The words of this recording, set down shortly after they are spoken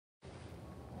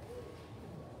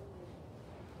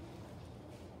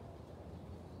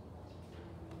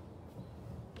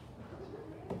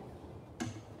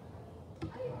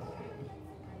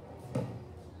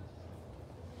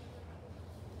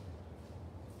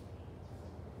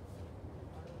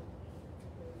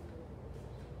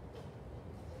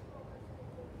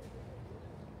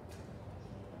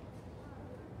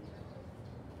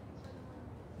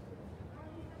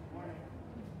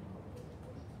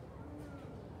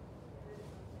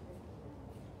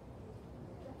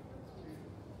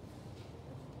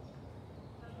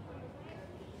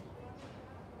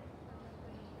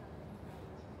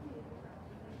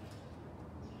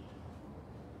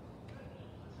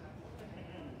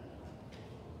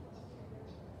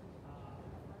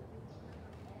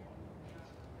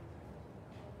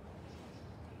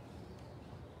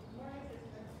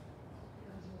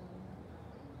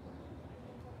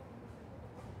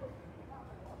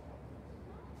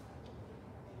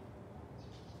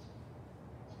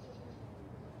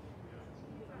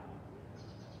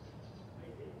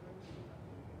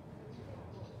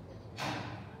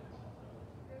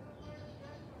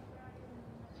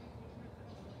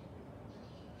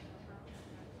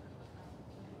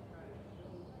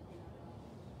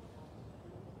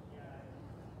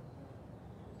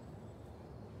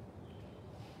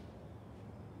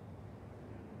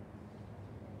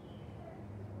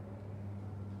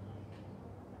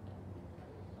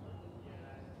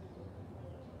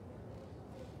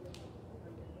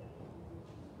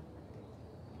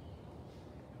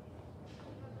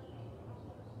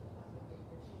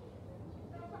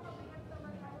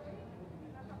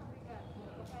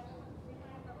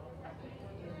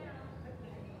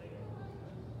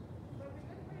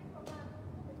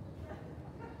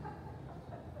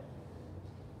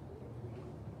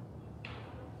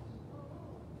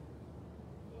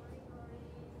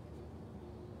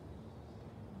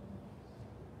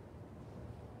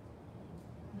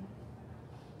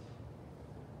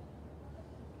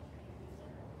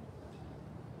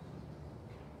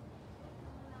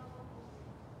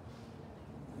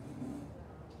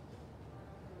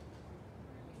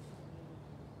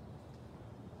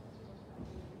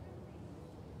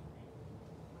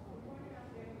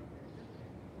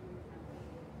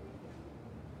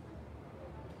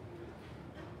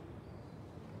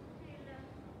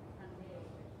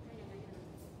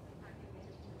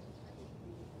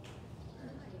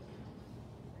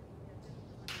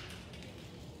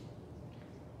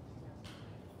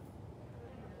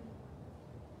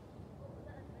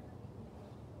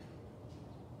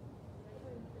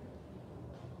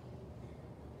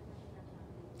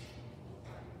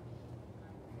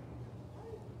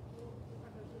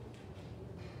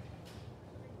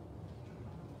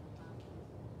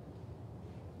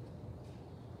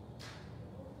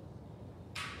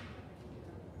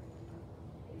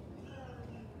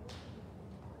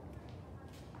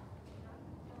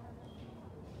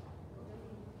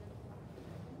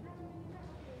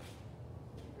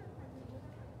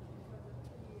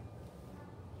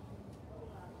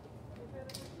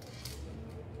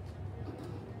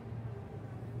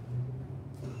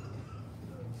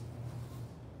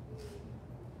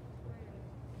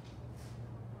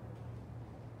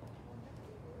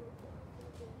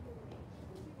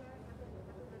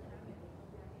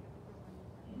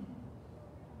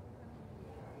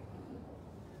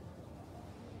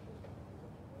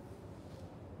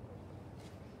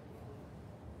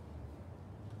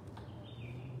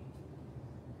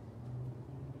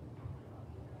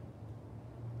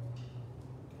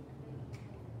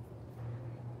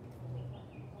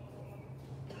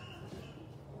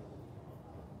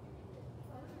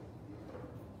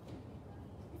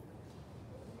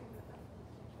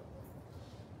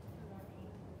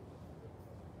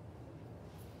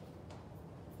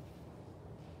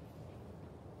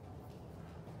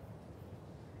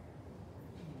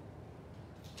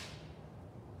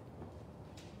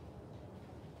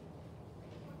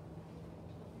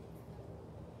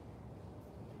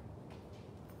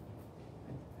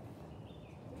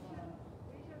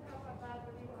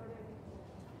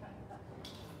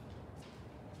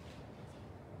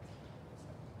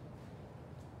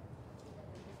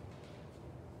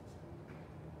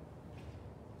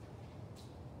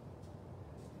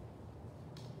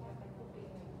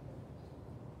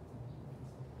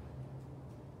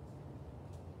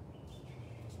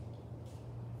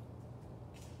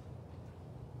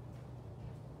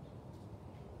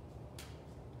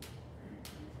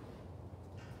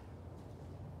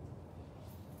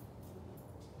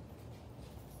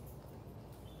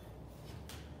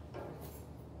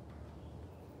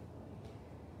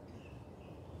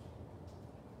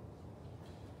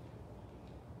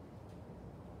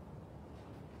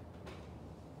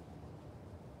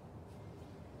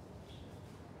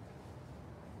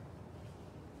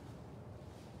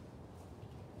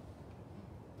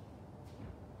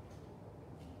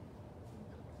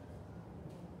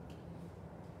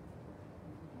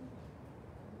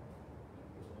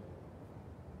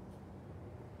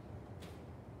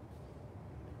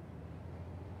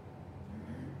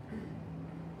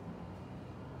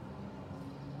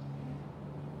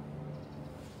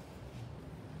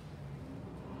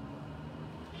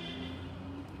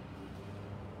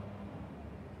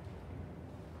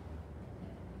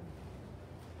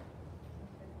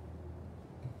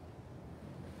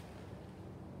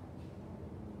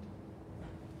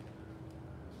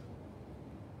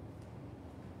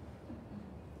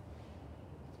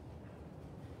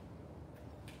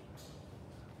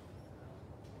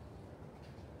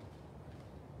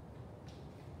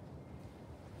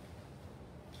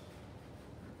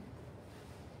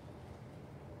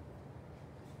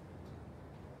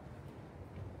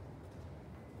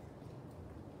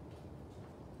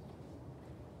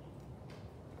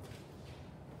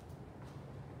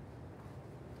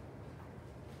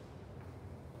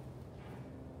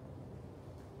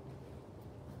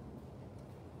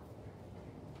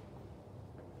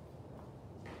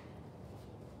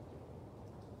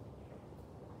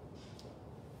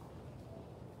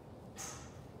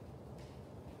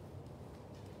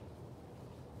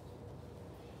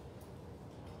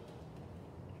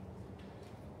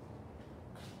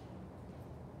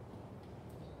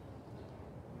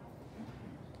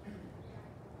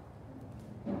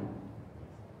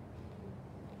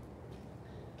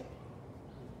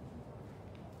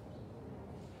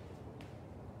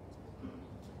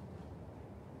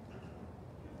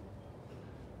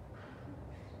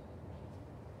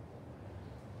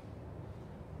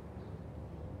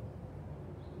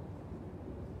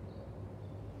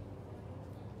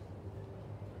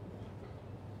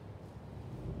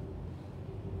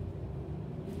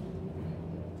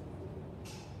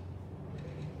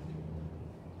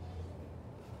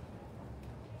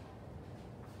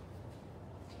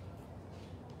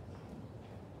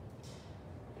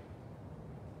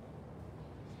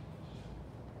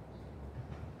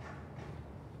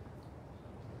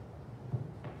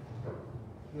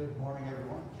Good morning,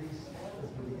 everyone. Please stand as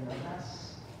we begin our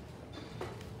Mass.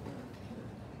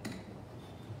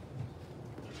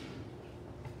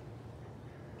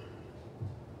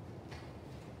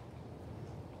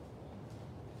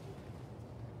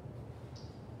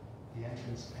 The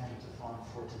entrance antiphon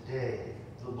for today.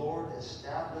 The Lord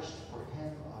established for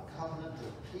him a covenant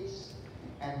of peace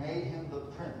and made him the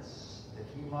prince, that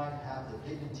he might have the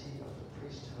dignity of the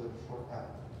priesthood forever.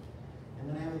 In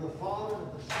the name of the Father, and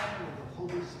of the Son, and of the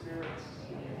Holy Spirit.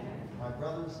 Amen. My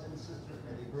brothers and sisters,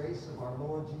 may the grace of our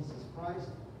Lord Jesus Christ,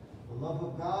 the love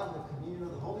of God, and the communion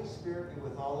of the Holy Spirit be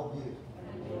with all of you.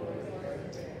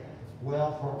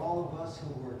 Well, for all of us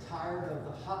who were tired of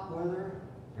the hot weather,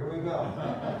 here we go.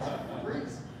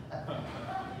 Freeze.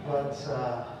 But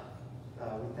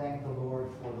we thank the Lord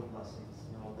for the blessings.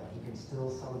 You know, that we can still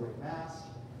celebrate Mass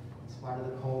in spite of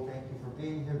the cold. Thank you for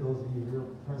being here. Those of you who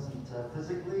are present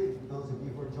physically, those of you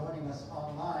who are joining us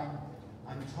online,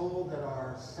 I'm told that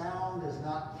our sound is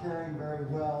not carrying very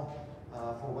well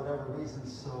for whatever reason,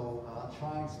 so I'll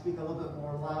try and speak a little bit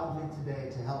more loudly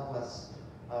today to help us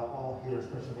all here,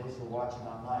 especially those who are watching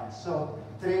online. So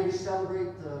today we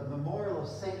celebrate the memorial of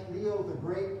St. Leo, the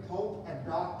great Pope and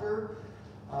Doctor.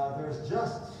 There's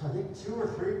just, I think, 2 or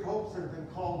 3 popes that have been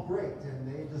called great, and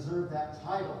they deserve that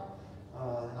title.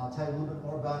 And I'll tell you a little bit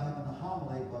more about him in the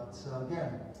homily, but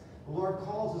again, the Lord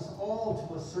calls us all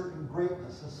to a certain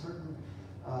greatness, a certain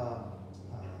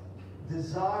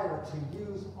desire to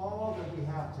use all that we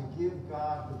have to give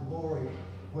God the glory,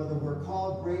 whether we're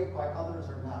called great by others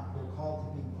or not. We're called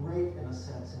to be great, in a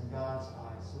sense, in God's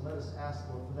eyes. So let us ask,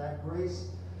 Lord, for that grace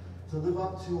to live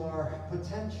up to our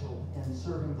potential in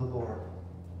serving the Lord.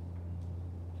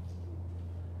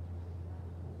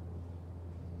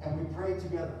 And we pray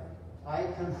together. I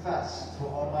confess to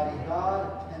Almighty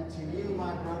God and to you,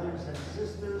 my brothers and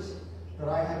sisters, that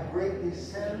I have greatly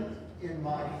sinned in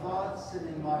my thoughts and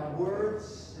in my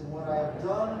words, in what I have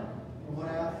done and what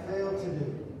I have failed to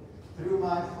do. Through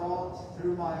my fault,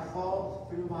 through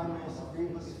my most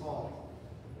grievous fault.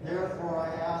 Therefore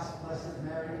I ask Blessed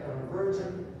Mary, ever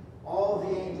Virgin, all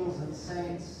the angels and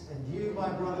saints, and you, my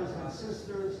brothers and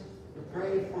sisters, to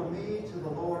pray for me to the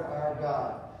Lord our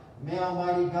God. May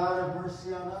Almighty God have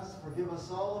mercy on us, forgive us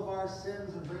all of our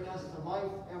sins, and bring us to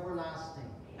life everlasting.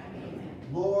 Amen.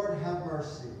 Lord, have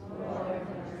mercy. Lord, have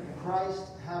mercy. Christ,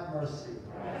 have mercy.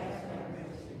 Christ, have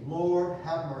mercy. Lord,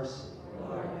 have mercy.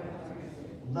 Lord, have mercy.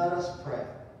 Let us pray.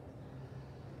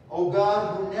 O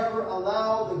God, who never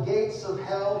allow the gates of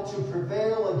hell to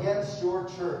prevail against your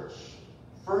church,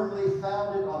 firmly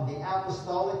founded on the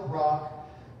apostolic rock,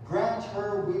 grant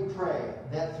her, we pray,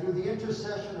 that through the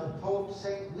intercession of Pope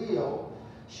St. Leo,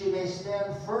 she may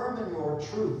stand firm in your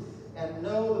truth and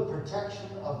know the protection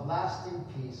of lasting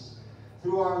peace.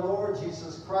 Through our Lord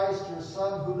Jesus Christ, your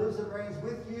Son, who lives and reigns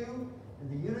with you in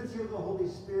the unity of the Holy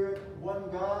Spirit, one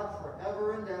God,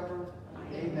 forever and ever.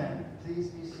 Amen. Please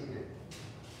be seated.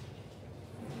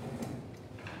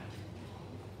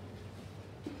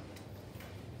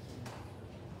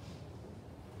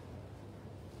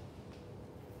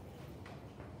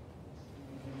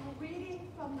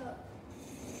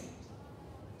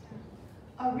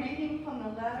 A reading from the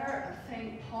letter of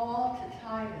St. Paul to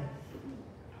Titus.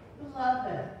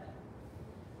 Beloved,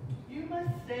 you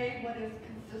must say what is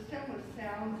consistent with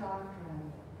sound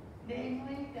doctrine,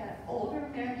 namely that older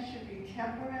men should be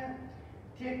temperate,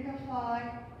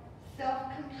 dignified,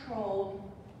 self-controlled,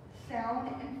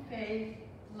 sound in faith,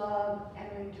 love,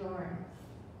 and endurance.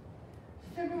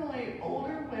 Similarly,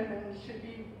 older women should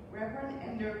be reverent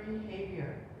in their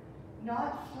behavior,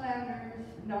 not slanderers,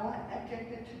 not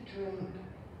addicted to drink,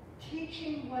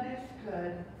 teaching what is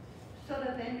good, so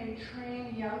that they may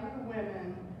train younger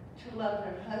women to love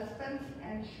their husbands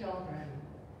and children,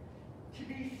 to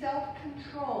be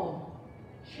self-controlled,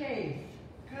 chaste,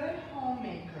 good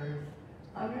homemakers,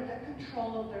 under the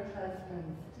control of their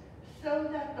husbands, so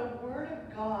that the word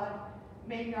of God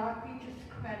may not be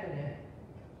discredited.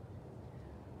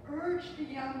 Urge the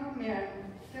younger men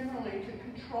similarly to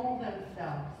control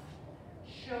themselves,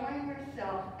 showing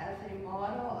yourself as a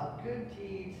model of good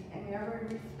deeds in every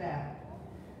respect,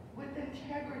 with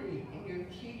integrity in your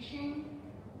teaching,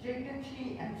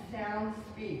 dignity, and sound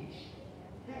speech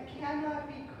that cannot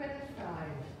be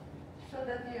criticized, so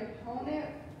that the opponent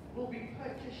will be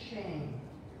put to shame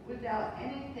without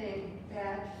anything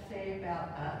bad to say about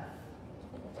us.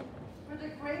 For the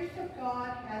grace of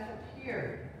God has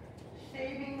appeared,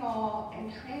 saving all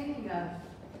and training us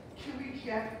to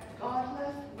reject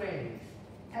godless ways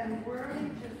and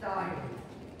worldly desires,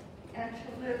 and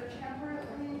to live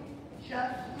temperately,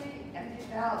 justly, and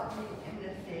devoutly in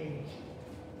this age,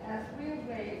 as we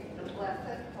await the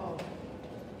blessed hope,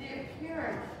 the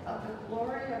appearance of the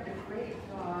glory of the great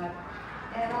God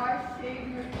and our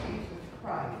Savior Jesus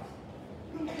Christ,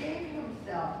 who gave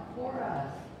himself for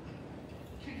us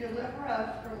to deliver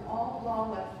us from all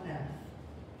lawlessness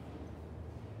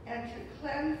and to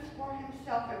cleanse for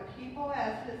himself a people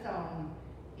as his own,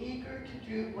 eager to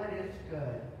do what is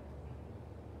good.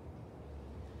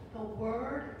 The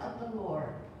word of the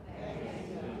Lord. Thanks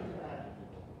be to God.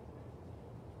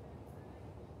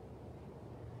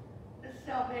 The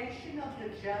salvation of the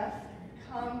just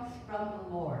comes from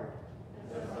the Lord.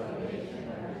 The salvation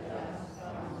of the just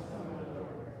comes from the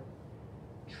Lord.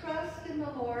 Trust in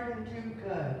the Lord and do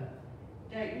good,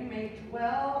 that you may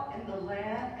dwell in the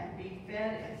land and be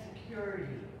fed in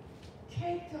security.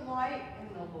 Take delight in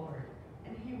the Lord,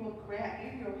 and he will grant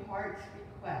you your heart's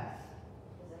request.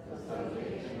 The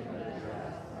salvation of the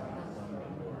just comes from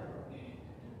the Lord.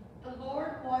 The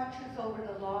Lord watches over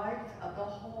the lives of the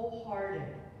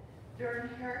wholehearted. Their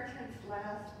inheritance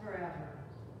lasts forever.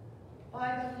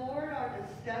 By the Lord are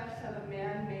the steps of a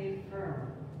man made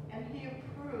firm, and he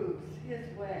approves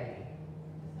his way.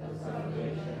 The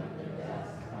salvation of the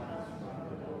just comes from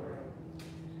the Lord.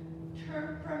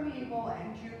 Turn from evil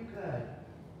and do good,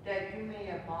 that you may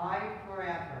abide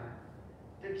forever.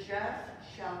 The just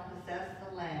shall possess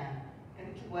the land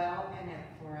and dwell in it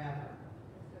forever.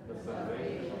 The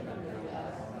salvation of the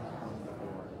just comes from the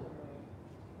Lord.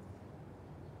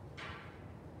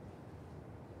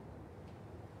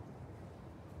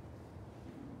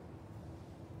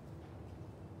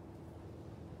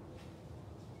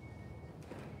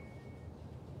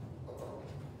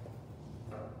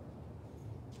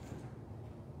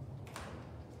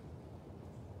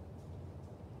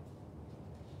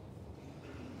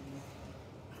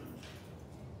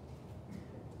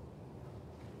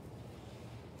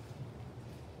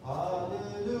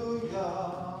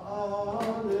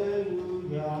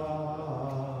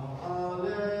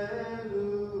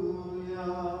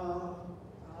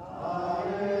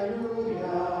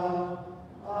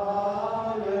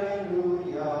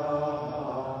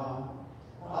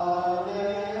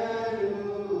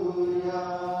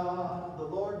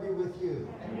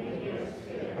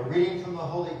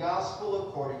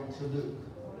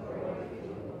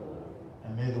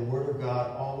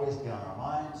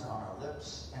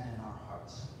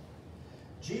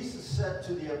 Jesus said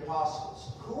to the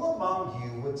apostles, "Who among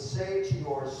you would say to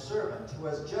your servant who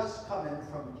has just come in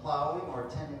from plowing or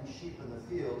tending sheep in the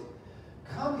field,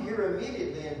 'Come here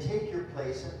immediately and take your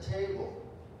place at table'?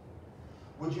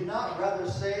 Would you not rather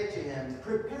say to him,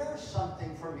 'Prepare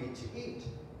something for me to eat.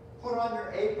 Put on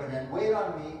your apron and wait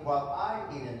on me while I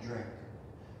eat and drink.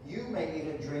 You may eat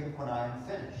and drink when I am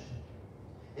finished'?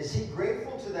 Is he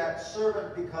grateful to that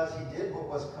servant because he did what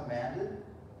was commanded?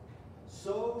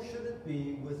 So should it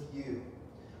be with you.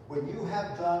 When you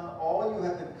have done all you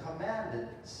have been commanded,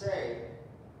 say,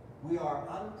 'We are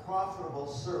unprofitable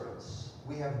servants.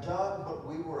 We have done what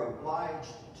we were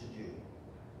obliged to do.'"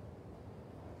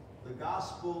 The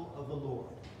Gospel of the Lord.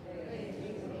 Praise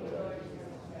be to the Lord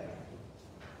Jesus Christ.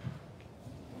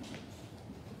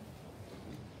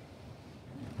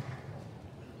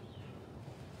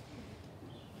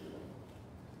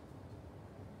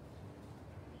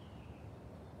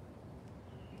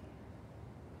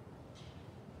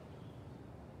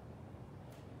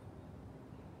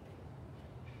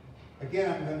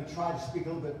 Again, I'm going to try to speak a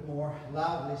little bit more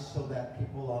loudly so that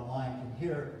people online can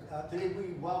hear. Today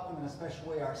we welcome in a special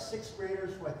way our 6th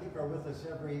graders who I think are with us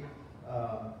every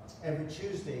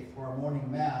Tuesday for our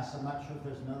morning mass. I'm not sure if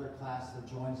there's another class that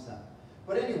joins them.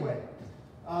 But anyway,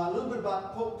 a little bit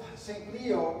about Pope St.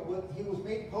 Leo. He was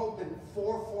made Pope in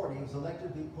 440. He was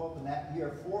elected to be Pope in that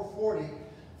year, 440.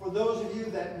 For those of you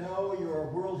that know your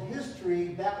world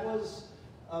history, that was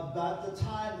about the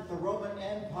time that the Roman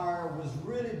Empire was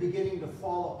really beginning to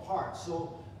fall apart.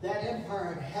 So that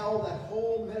empire had held that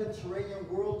whole Mediterranean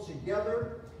world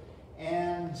together.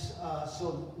 And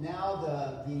so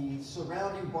now the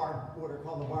surrounding what are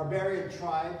called the barbarian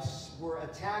tribes were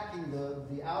attacking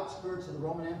the outskirts of the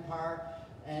Roman Empire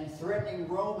and threatening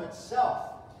Rome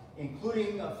itself,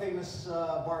 including a famous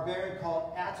barbarian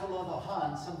called Attila the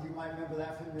Hun. Some of you might remember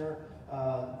that from your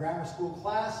grammar school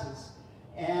classes.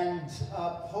 And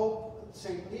Pope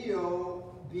St.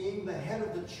 Leo, being the head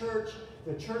of the church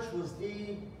was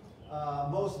the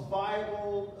most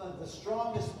viable, the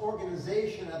strongest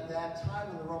organization at that time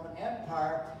in the Roman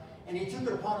Empire. And he took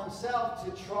it upon himself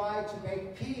to try to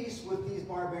make peace with these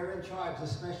barbarian tribes,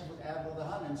 especially with Attila the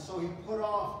Hun. And so he put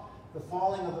off the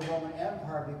falling of the Roman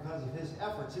Empire because of his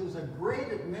efforts. He was a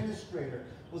great administrator,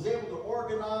 was able to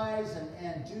organize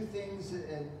and do things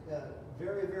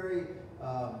very, very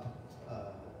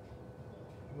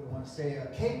we want to say,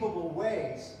 capable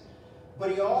ways.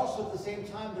 But he also, at the same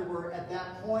time, there were, at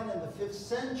that point in the 5th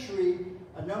century,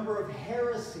 a number of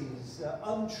heresies,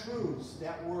 untruths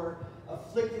that were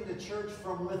afflicting the church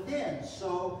from within.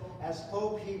 So, as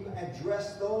Pope, he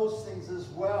addressed those things as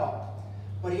well.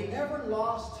 But he never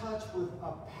lost touch with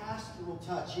a pastoral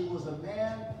touch. He was a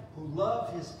man who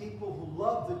loved his people, who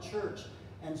loved the church.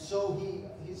 And so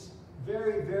he's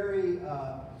very, very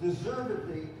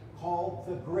deservedly called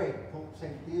the Great, Pope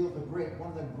St. Leo the Great, one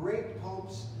of the great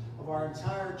popes of our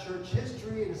entire church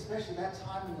history, and especially that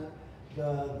time in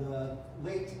the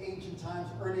late ancient times,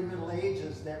 early Middle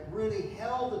Ages, that really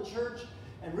held the church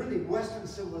and really Western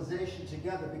civilization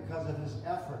together because of his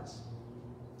efforts.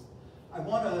 I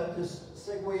want to just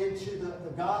segue into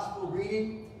the gospel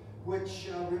reading, which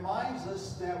reminds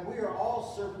us that we are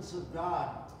all servants of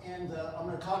God. And I'm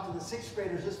going to talk to the 6th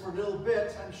graders just for a little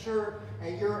bit. I'm sure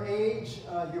at your age,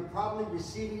 you're probably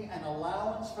receiving an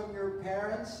allowance from your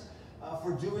parents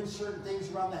for doing certain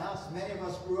things around the house. Many of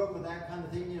us grew up with that kind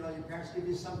of thing. You know, your parents give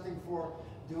you something for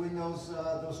doing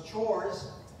those chores.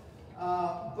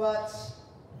 But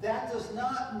that does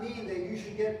not mean that you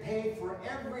should get paid for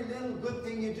every little good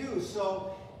thing you do.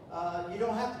 So you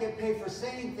don't have to get paid for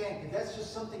saying thank you. That's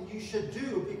just something you should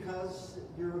do because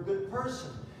you're a good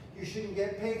person. You shouldn't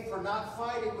get paid for not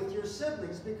fighting with your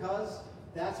siblings because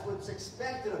that's what's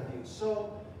expected of you.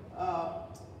 So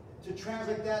to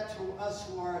translate that to us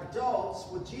who are adults,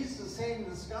 what Jesus is saying in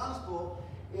this gospel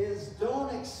is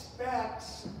don't expect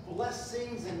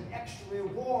blessings and extra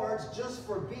rewards just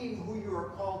for being who you are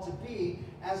called to be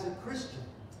as a Christian.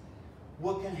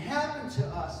 What can happen to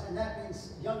us, and that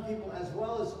means young people as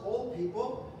well as old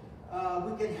people,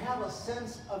 we can have a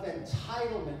sense of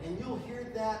entitlement, and you'll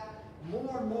hear that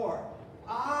more and more.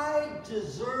 I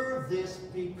deserve this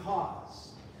because.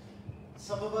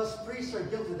 Some of us priests are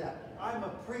guilty of that. I'm a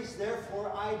priest,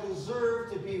 therefore I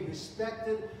deserve to be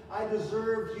respected. I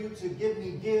deserve you to give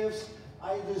me gifts.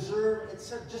 I deserve,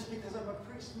 etc. just because I'm a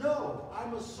priest. No,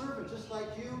 I'm a servant just like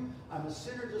you. I'm a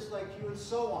sinner just like you, and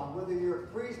so on. Whether you're a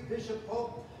priest, bishop,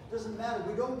 pope, doesn't matter.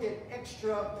 We don't get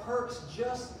extra perks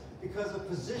just because of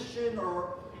position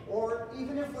or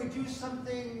even if we do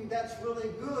something that's really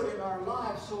good in our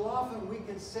lives. So often we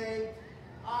can say,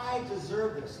 I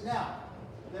deserve this. Now,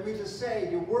 let me just say,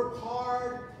 you work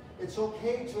hard. It's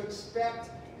okay to expect,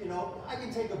 you know, I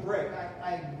can take a break.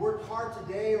 I worked hard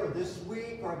today or this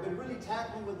week, or I've been really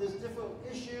tackling with this difficult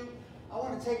issue. I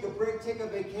want to take a break, take a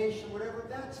vacation, whatever,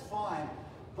 that's fine.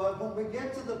 But when we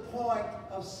get to the point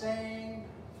of saying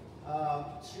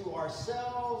to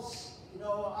ourselves, you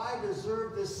know, I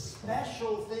deserve this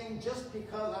special thing just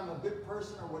because I'm a good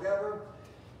person or whatever,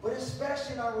 but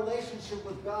especially in our relationship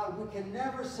with God, we can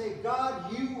never say,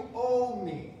 God, you owe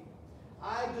me.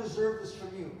 I deserve this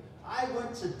from you. I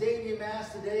went to daily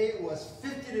mass today. It was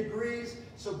 50 degrees.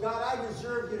 So God, I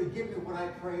deserve you to give me what I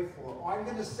pray for. Or I'm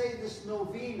going to say this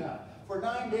novena for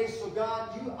 9 days. So God,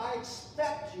 I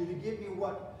expect you to give me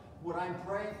what I'm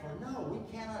praying for. No,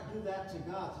 we cannot do that to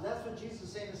God. So that's what Jesus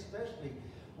is saying especially.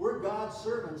 We're God's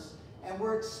servants, and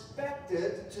we're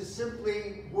expected to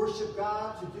simply worship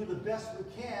God, to do the best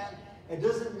we can. It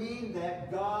doesn't mean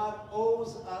that God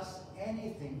owes us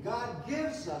anything. God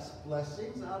gives us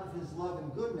blessings out of his love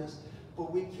and goodness,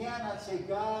 but we cannot say,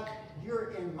 God,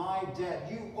 you're in my debt.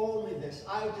 You owe me this.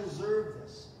 I deserve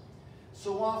this.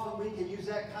 So often we can use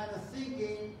that kind of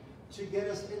thinking to get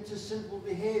us into sinful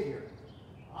behavior.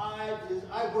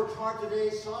 I worked hard today,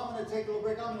 so I'm going to take a little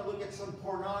break. I'm going to look at some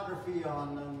pornography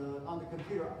on the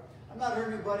computer. I'm not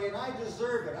hurting anybody, and I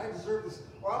deserve it. I deserve this.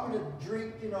 Or I'm going to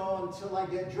drink, you know, until I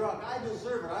get drunk. I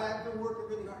deserve it. I have been working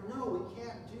really hard. No, we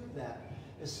can't do that,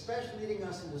 especially leading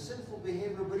us into sinful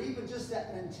behavior, but even just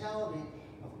that mentality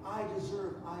of I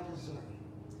deserve, I deserve.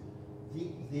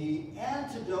 The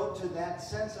antidote to that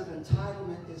sense of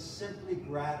entitlement is simply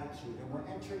gratitude. And we're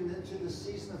entering into the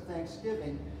season of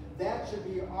Thanksgiving. That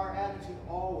should be our attitude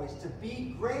always, to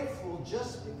be grateful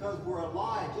just because we're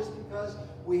alive, just because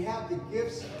we have the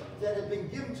gifts that have been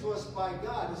given to us by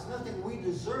God. It's nothing we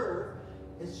deserve.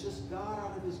 It's just God,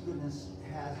 out of his goodness,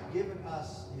 has given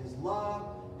us his love,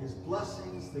 his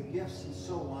blessings, the gifts, and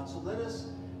so on. So let us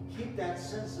keep that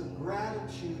sense of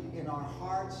gratitude in our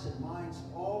hearts and minds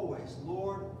always.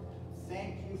 Lord,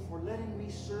 thank you for letting me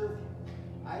serve you.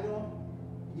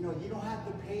 You don't have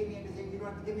to pay me anything. You don't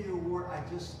have to give me a reward. I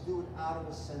just do it out of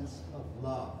a sense of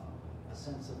love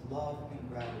and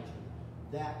gratitude.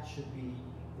 That should be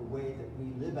the way that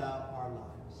we live out our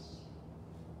lives.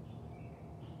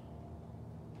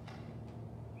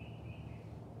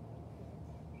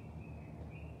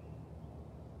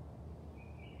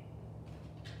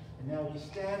 And Now we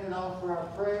stand and offer our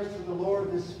prayers to the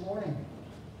Lord this morning.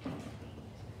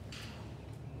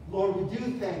 Lord, we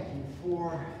do thank you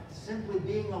for simply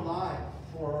being alive,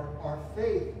 for our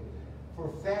faith,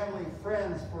 for family,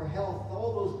 friends, for health,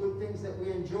 all those good things that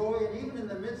we enjoy. And even in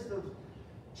the midst of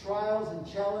trials and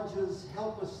challenges,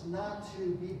 help us not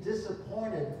to be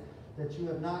disappointed that you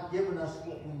have not given us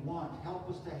what we want. Help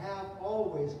us to have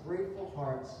always grateful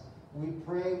hearts. We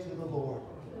pray to the Lord.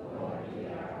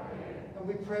 And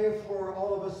we pray for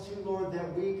all of us too, Lord,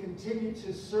 that we continue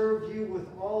to serve you with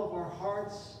all of our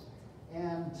hearts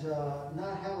and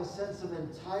not have a sense of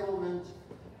entitlement,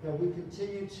 that we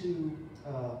continue to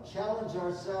challenge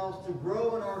ourselves to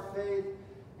grow in our faith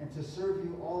and to serve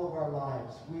you all of our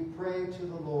lives. We pray to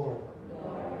the Lord.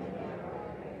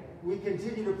 We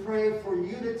continue to pray for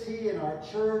unity in our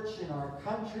church, in our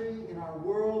country, in our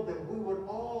world, that we would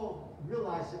all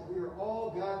realize that we are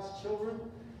all God's children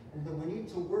and that we need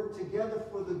to work together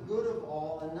for the good of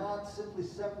all and not simply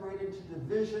separate into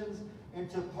divisions,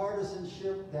 into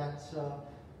partisanship, that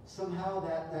somehow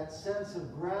that sense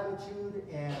of gratitude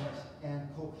and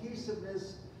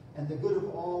cohesiveness and the good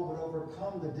of all would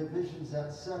overcome the divisions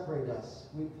that separate us.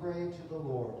 We pray to the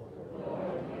Lord.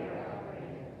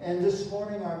 And this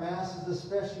morning our Mass is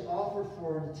especially offered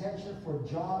for an intention for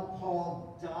John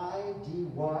Paul Dye,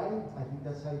 D-Y. I think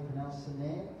that's how you pronounce the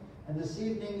name. And this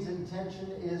evening's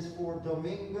intention is for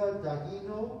Domingo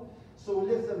Dahino. So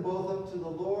we lift them both up to the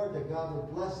Lord, that God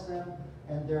would bless them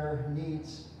and their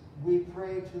needs. We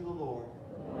pray to the Lord.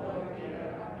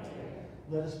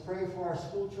 Let us pray for our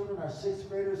school children, our 6th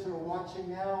graders who are watching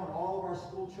now, and all of our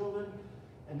school children,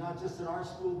 and not just in our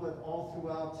school, but all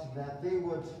throughout, that they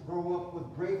would grow up with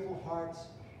grateful hearts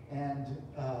and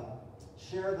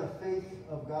share the faith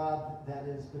of God that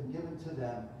has been given to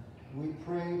them. We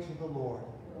pray to the Lord.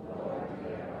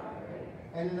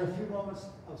 And in a few moments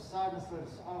of silence, let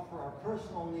us offer our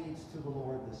personal needs to the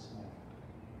Lord this morning.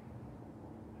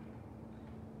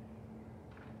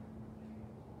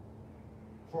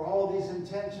 For all these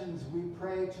intentions, we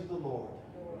pray to the Lord.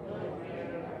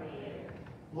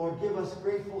 Lord, give us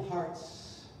grateful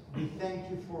hearts. We thank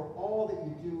you for all that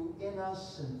you do in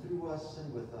us and through us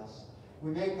and with us.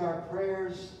 We make our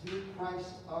prayers through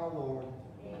Christ our Lord.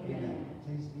 Amen.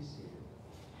 Please be seated.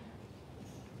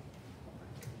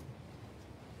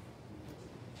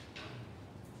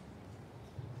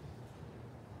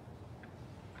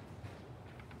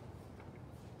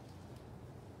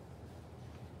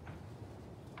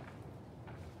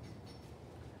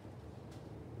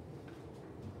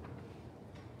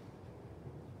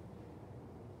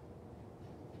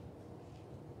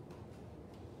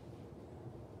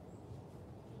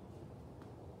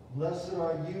 Blessed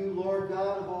are you, Lord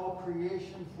God of all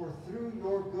creation, for through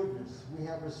your goodness we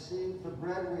have received the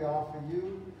bread we offer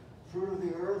you, fruit of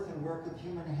the earth and work of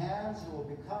human hands, and will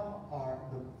become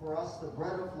for us the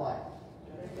bread of life.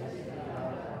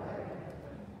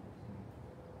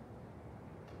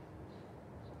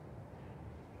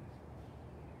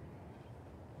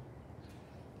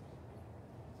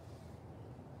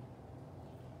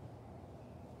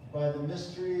 By the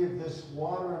mystery of this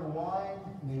water and wine,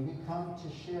 may we come to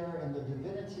share in the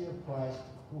divinity of Christ,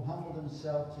 who humbled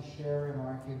himself to share in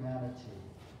our humanity.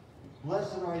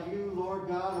 Blessed are you, Lord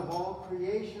God of all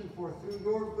creation, for through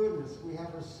your goodness we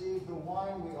have received the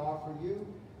wine we offer you,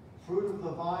 fruit of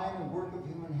the vine and work of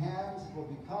human hands, will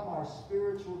become our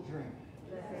spiritual drink.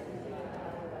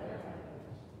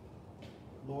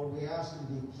 Lord, we ask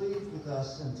you to be pleased with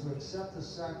us and to accept the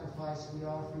sacrifice we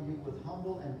offer you with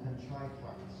humble and contrite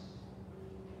hearts.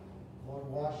 Lord,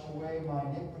 wash away my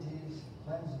iniquities,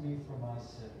 cleanse me from my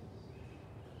sins.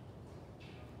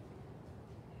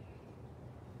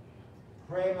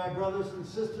 Pray, my brothers and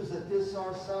sisters, that this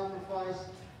our sacrifice,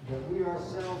 that we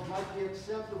ourselves might be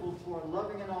acceptable to our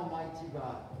loving and almighty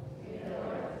God.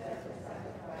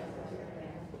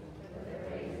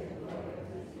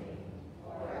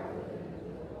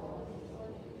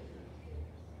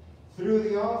 Through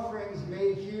the offerings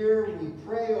made here, we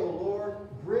pray, O Lord,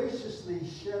 graciously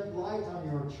shed light on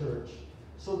your church,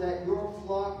 so that your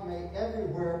flock may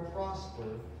everywhere prosper,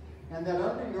 and that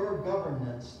under your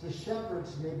governance the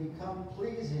shepherds may become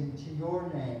pleasing to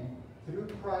your name, through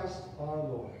Christ our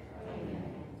Lord.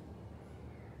 Amen.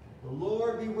 The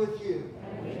Lord be with you.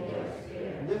 And with your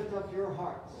spirit. Lift up your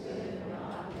hearts.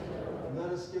 And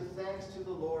let us give thanks to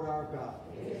the Lord our God.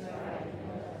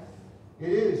 It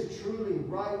is truly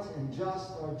right and just,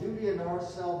 our duty and our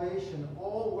salvation,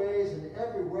 always and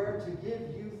everywhere, to give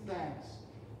you thanks,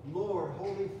 Lord,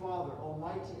 Holy Father,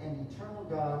 Almighty and eternal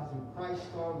God, through Christ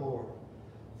our Lord.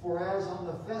 For as on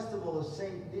the festival of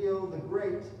St. Leo the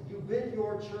Great, you bid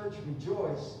your church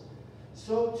rejoice,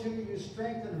 So too you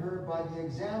strengthen her by the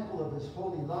example of his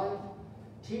holy life.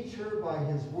 Teach her by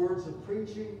his words of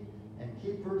preaching, and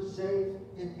keep her safe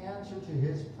in answer to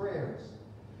his prayers.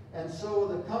 And so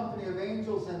with a company of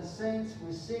angels and saints,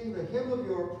 we sing the hymn of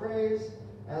your praise,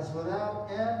 as without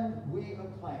end we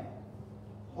acclaim.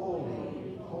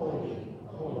 Holy, holy,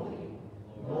 holy,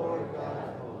 Lord God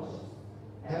of hosts.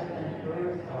 Heaven and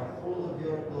earth are full of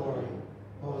your glory.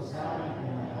 Hosanna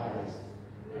in the highest.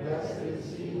 Blessed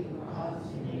is he who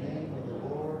comes in the name of the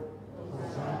Lord.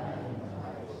 Hosanna in the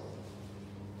highest.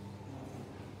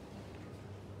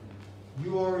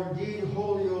 You are indeed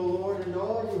holy, O Lord, and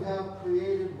all you have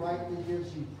created rightly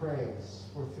gives you praise.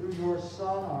 For through your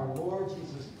Son, our Lord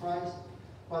Jesus Christ,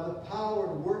 by the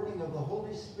power and working of the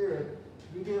Holy Spirit,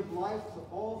 you give life to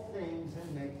all things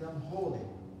and make them holy.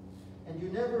 And you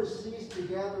never cease to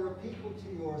gather a people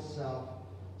to yourself,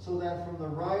 so that from the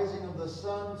rising of the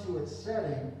sun to its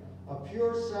setting, a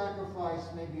pure sacrifice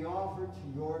may be offered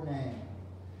to your name.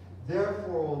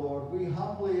 Therefore, O Lord, we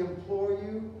humbly implore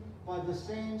you, by the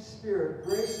same Spirit,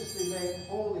 graciously make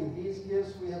holy these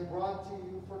gifts we have brought to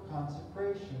you for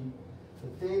consecration,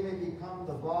 that they may become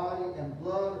the body and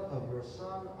blood of your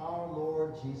Son, our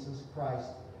Lord Jesus Christ,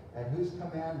 at whose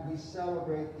command we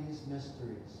celebrate these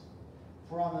mysteries.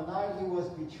 For on the night he was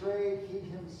betrayed, he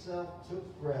himself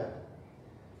took bread.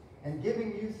 And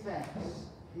giving you thanks,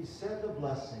 he said the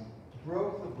blessing,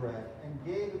 broke the bread, and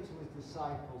gave it to his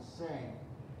disciples, saying,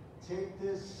 Take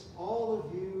this, all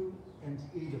of you, and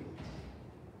eat of it.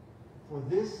 For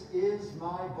this is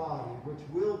my body, which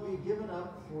will be given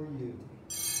up for you.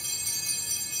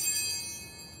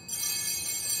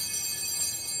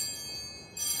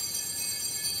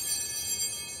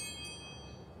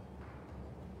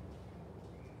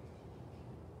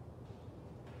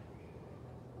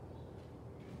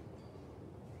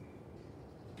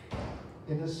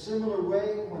 In a similar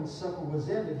way, when supper was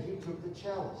ended, he took the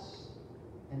chalice,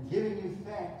 and giving you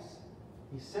thanks,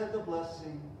 he said the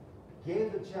blessing,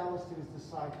 gave the chalice to his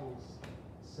disciples,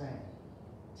 saying,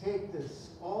 Take this,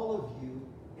 all of you,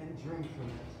 and drink from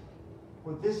it.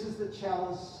 For this is the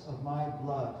chalice of my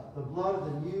blood, the blood of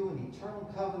the new and eternal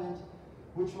covenant,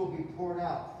 which will be poured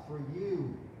out for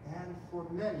you and for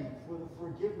many for the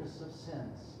forgiveness of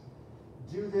sins.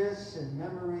 Do this in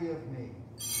memory of me.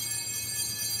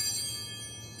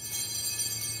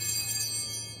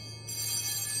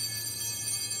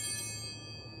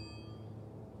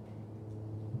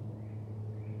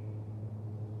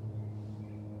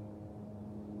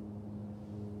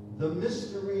 The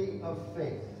mystery of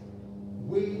faith.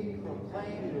 We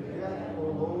proclaim your death, O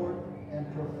Lord, and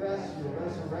profess your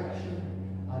resurrection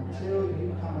until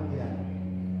you come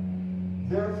again.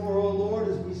 Therefore, O Lord,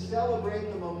 as we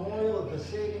celebrate the memorial of the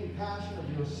saving passion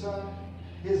of your Son,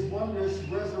 his wondrous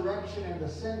resurrection and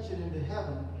ascension into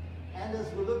heaven, and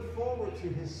as we look forward to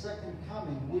his second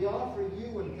coming, we offer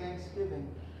you in thanksgiving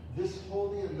this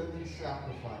holy and living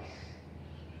sacrifice.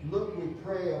 Look, we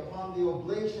pray, upon the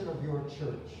oblation of your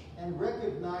church, and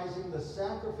recognizing the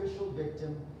sacrificial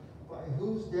victim by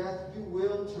whose death you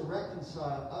will to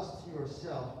reconcile us to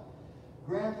yourself,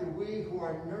 grant that we who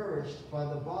are nourished by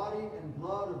the body and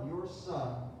blood of your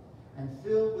Son and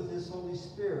filled with his Holy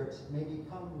Spirit may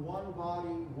become one body,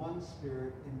 one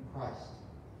spirit in Christ.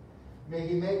 May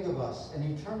he make of us an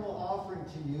eternal offering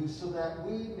to you so that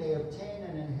we may obtain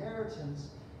an inheritance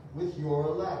with your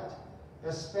elect,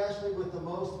 especially with the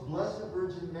most blessed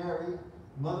Virgin Mary,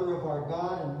 Mother of our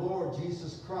God and Lord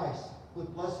Jesus Christ,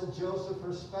 with blessed Joseph,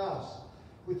 her spouse,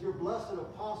 with your blessed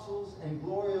apostles and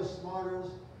glorious martyrs,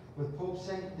 with Pope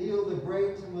St. Leo the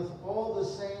Great, and with all the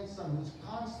saints on whose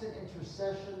constant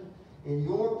intercession in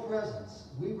your presence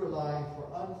we rely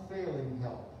for unfailing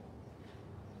help.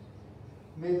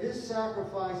 May this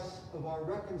sacrifice of our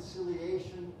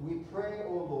reconciliation, we pray,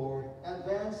 O Lord,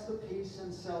 advance the peace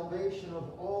and salvation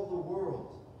of all the world.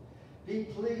 Be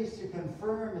pleased to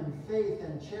confirm in faith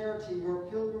and charity your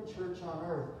pilgrim church on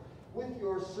earth, with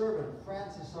your servant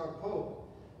Francis our Pope,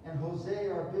 and Jose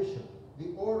our Bishop,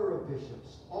 the order of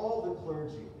bishops, all the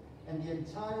clergy, and the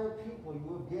entire people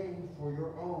you have gained for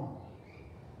your own.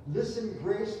 Listen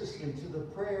graciously to the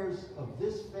prayers of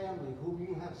this family whom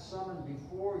you have summoned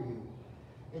before you.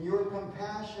 In your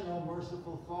compassion, O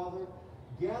merciful Father,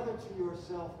 gather to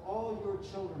yourself all your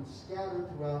children scattered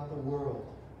throughout the world.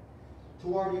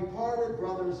 To our departed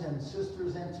brothers and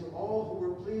sisters, and to all who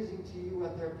were pleasing to you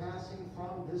at their passing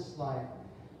from this life,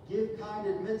 give kind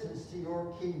admittance to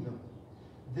your kingdom.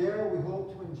 There we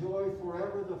hope to enjoy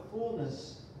forever the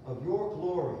fullness of your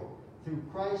glory, through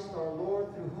Christ our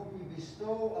Lord, through whom you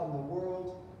bestow on the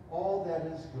world all that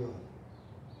is good.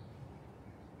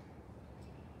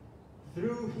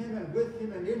 through him and with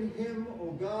him and in him,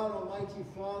 O God, Almighty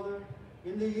Father,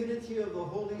 in the unity of the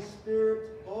Holy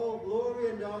Spirit, all glory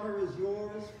and honor is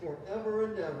yours forever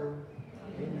and ever.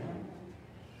 Amen.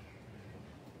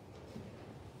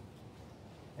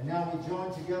 And now we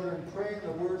join together in praying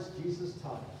the words Jesus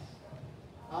taught us.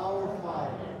 Our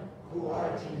Father, who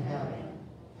art in heaven,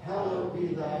 hallowed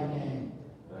be thy name.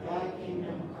 Thy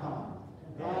kingdom come,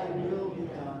 thy will be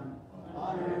done,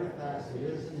 on earth as it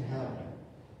is in heaven.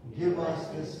 Give us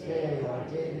this day our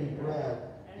daily bread,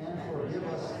 and forgive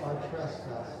us our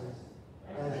trespasses,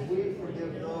 as we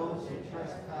forgive those who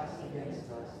trespass against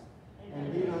us.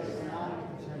 And lead us not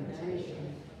into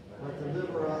temptation, but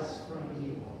deliver us from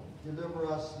evil.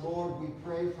 Deliver us, Lord, we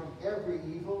pray, from every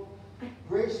evil.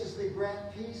 Graciously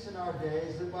grant peace in our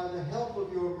days, that by the help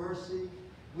of your mercy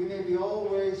we may be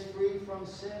always free from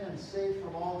sin and safe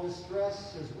from all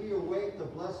distress, as we await the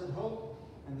blessed hope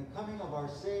and the coming of our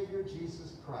Savior,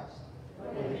 Jesus Christ.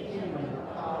 For the kingdom,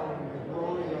 the power, and the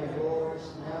glory are yours,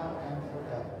 now and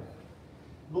forever.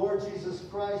 Lord Jesus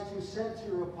Christ, who said to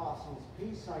your apostles,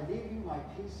 peace I leave you, my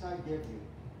peace I give you.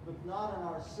 Look not on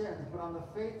our sins, but on the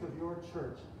faith of your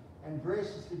church, and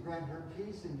graciously grant her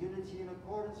peace and unity in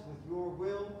accordance with your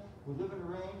will, who live and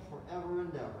reign forever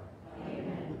and ever.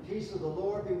 Amen. The peace of the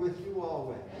Lord be with you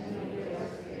always. And with your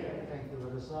spirit. Thank you.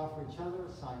 Let us offer each other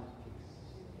a sign of peace.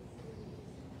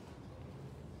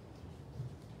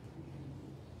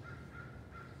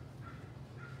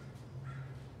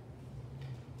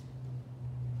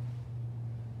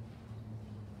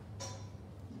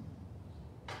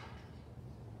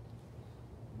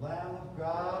 Lamb of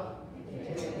God, you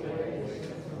take away the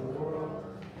sins of the world,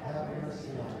 have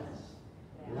mercy on us.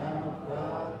 Lamb of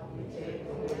God, you take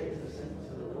away the sins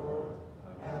of the world,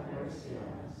 have mercy on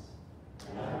us.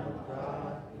 Lamb of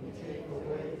God, you take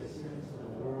away the sins of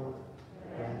the world,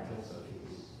 grant us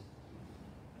peace.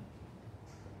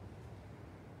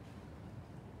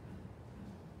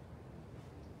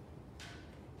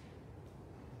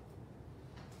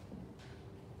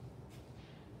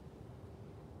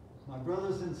 My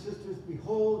brothers and sisters,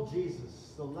 behold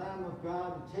Jesus, the Lamb of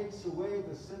God, who takes away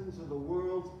the sins of the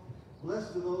world.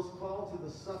 Blessed are those called to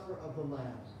the supper of the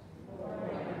Lamb.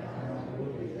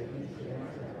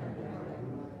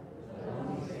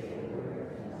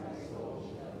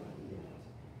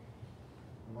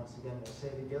 And once again, we'll say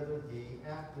together the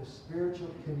act of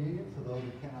spiritual communion for those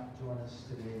who cannot join us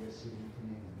today receiving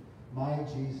communion. My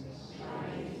Jesus,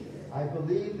 I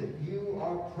believe that you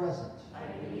are present.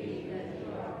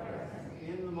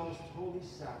 In the most holy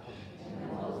sacrament.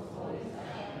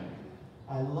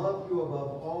 I love you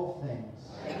above all things.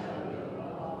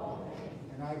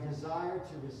 And I desire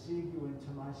to receive you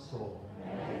into my soul.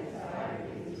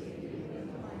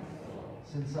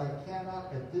 Since I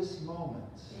cannot at this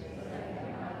moment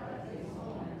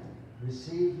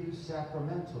receive you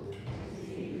sacramentally,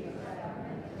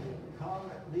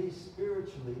 come at least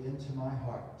spiritually into my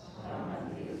heart.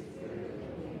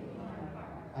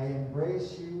 I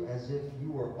embrace you as if you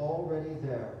were already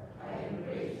there.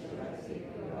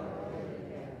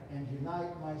 And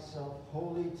unite myself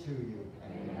wholly to you.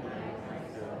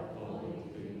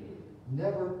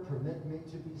 Never permit me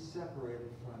to be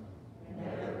separated from you.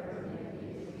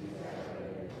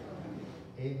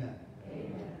 Amen.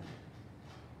 Amen.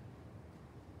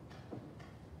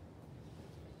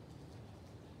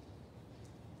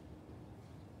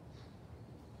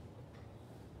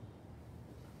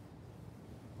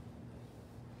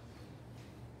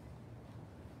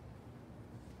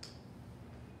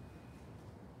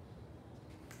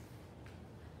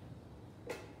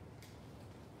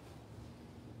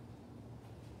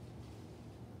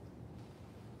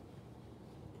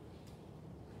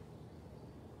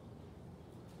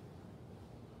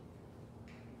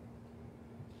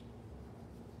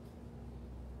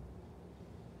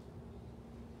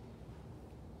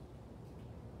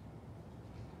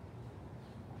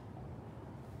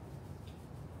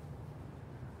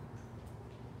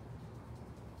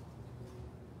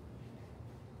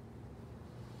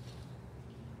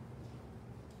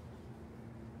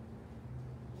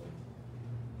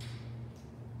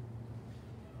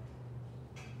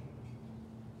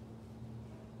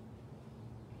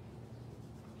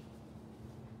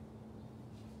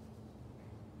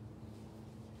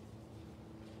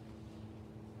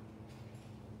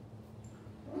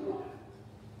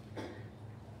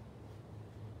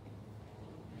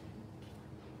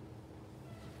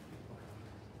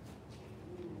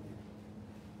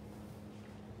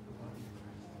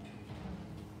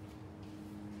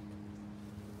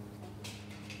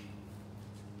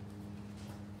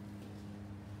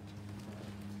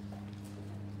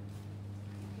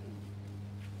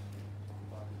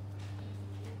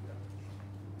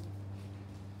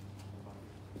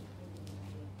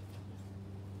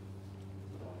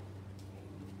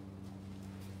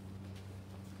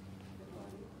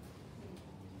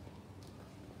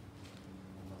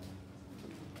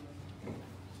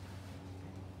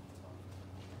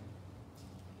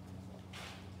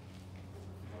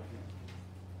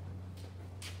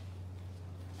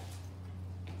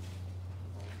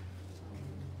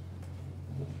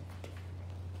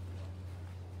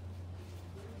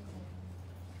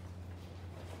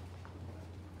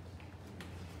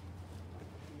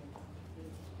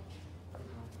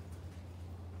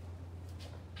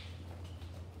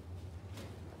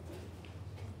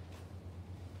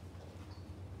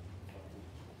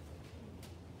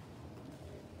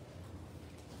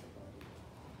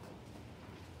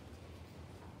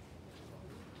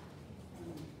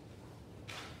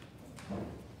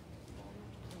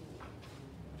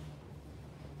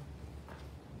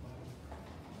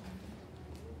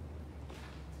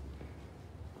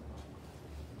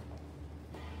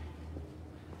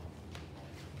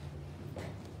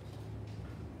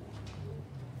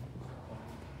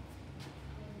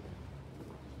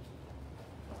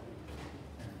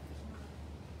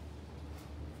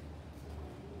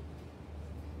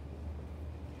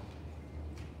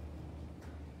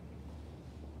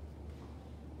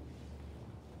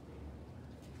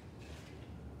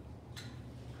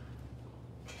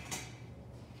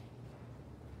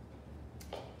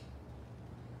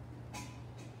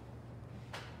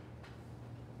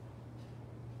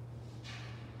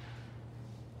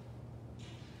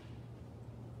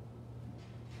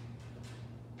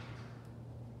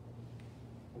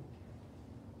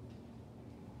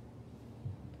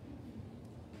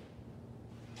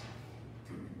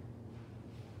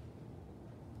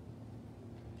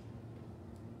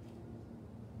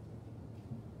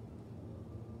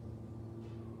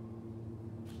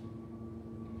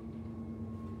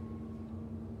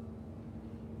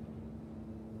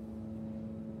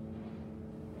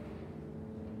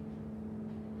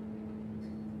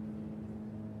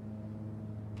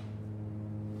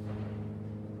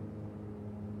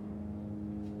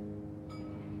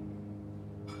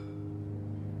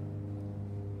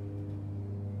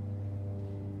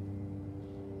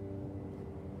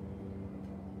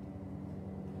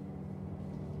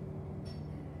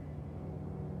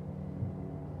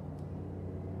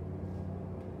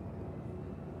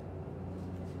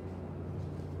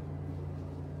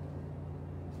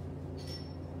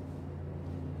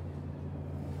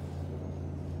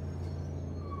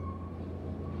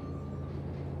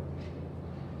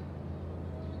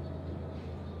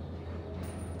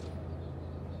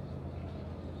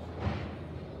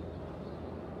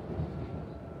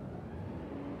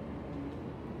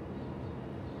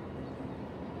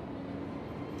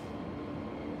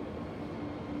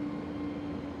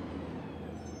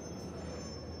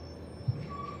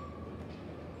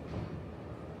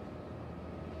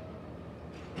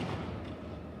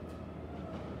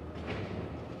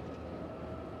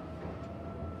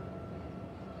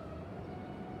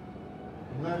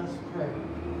 Let us pray.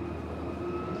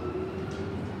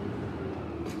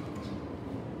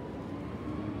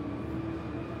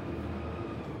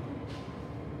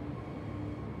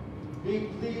 Be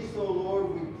pleased, O Lord,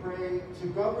 we pray, to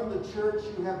govern the church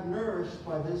you have nourished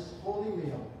by this holy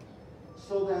meal,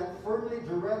 so that, firmly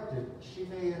directed, she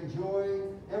may enjoy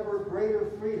ever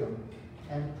greater freedom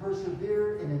and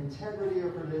persevere in integrity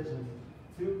of religion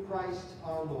through Christ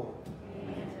our Lord.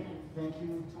 Amen. Thank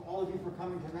you to all of you for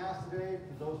coming to Mass today,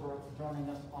 to those who are joining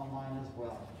us online as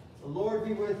well. The Lord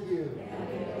be with you.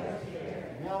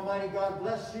 May Almighty God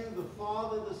bless you, the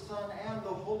Father, the Son, and the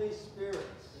Holy Spirit.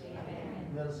 Amen.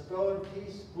 Let us go in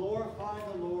peace, glorifying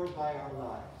the Lord by our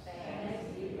lives.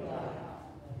 Thanks be to God.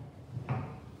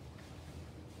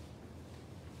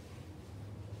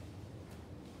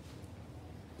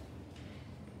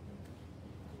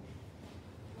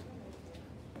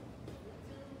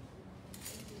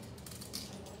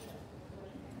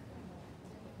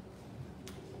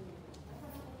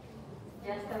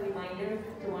 Just a reminder,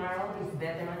 tomorrow is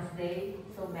Veterans Day,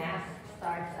 so Mass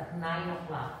starts at 9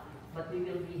 o'clock. But we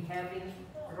will be having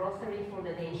Rosary for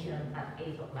the Nation at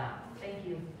 8 o'clock. Thank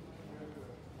you.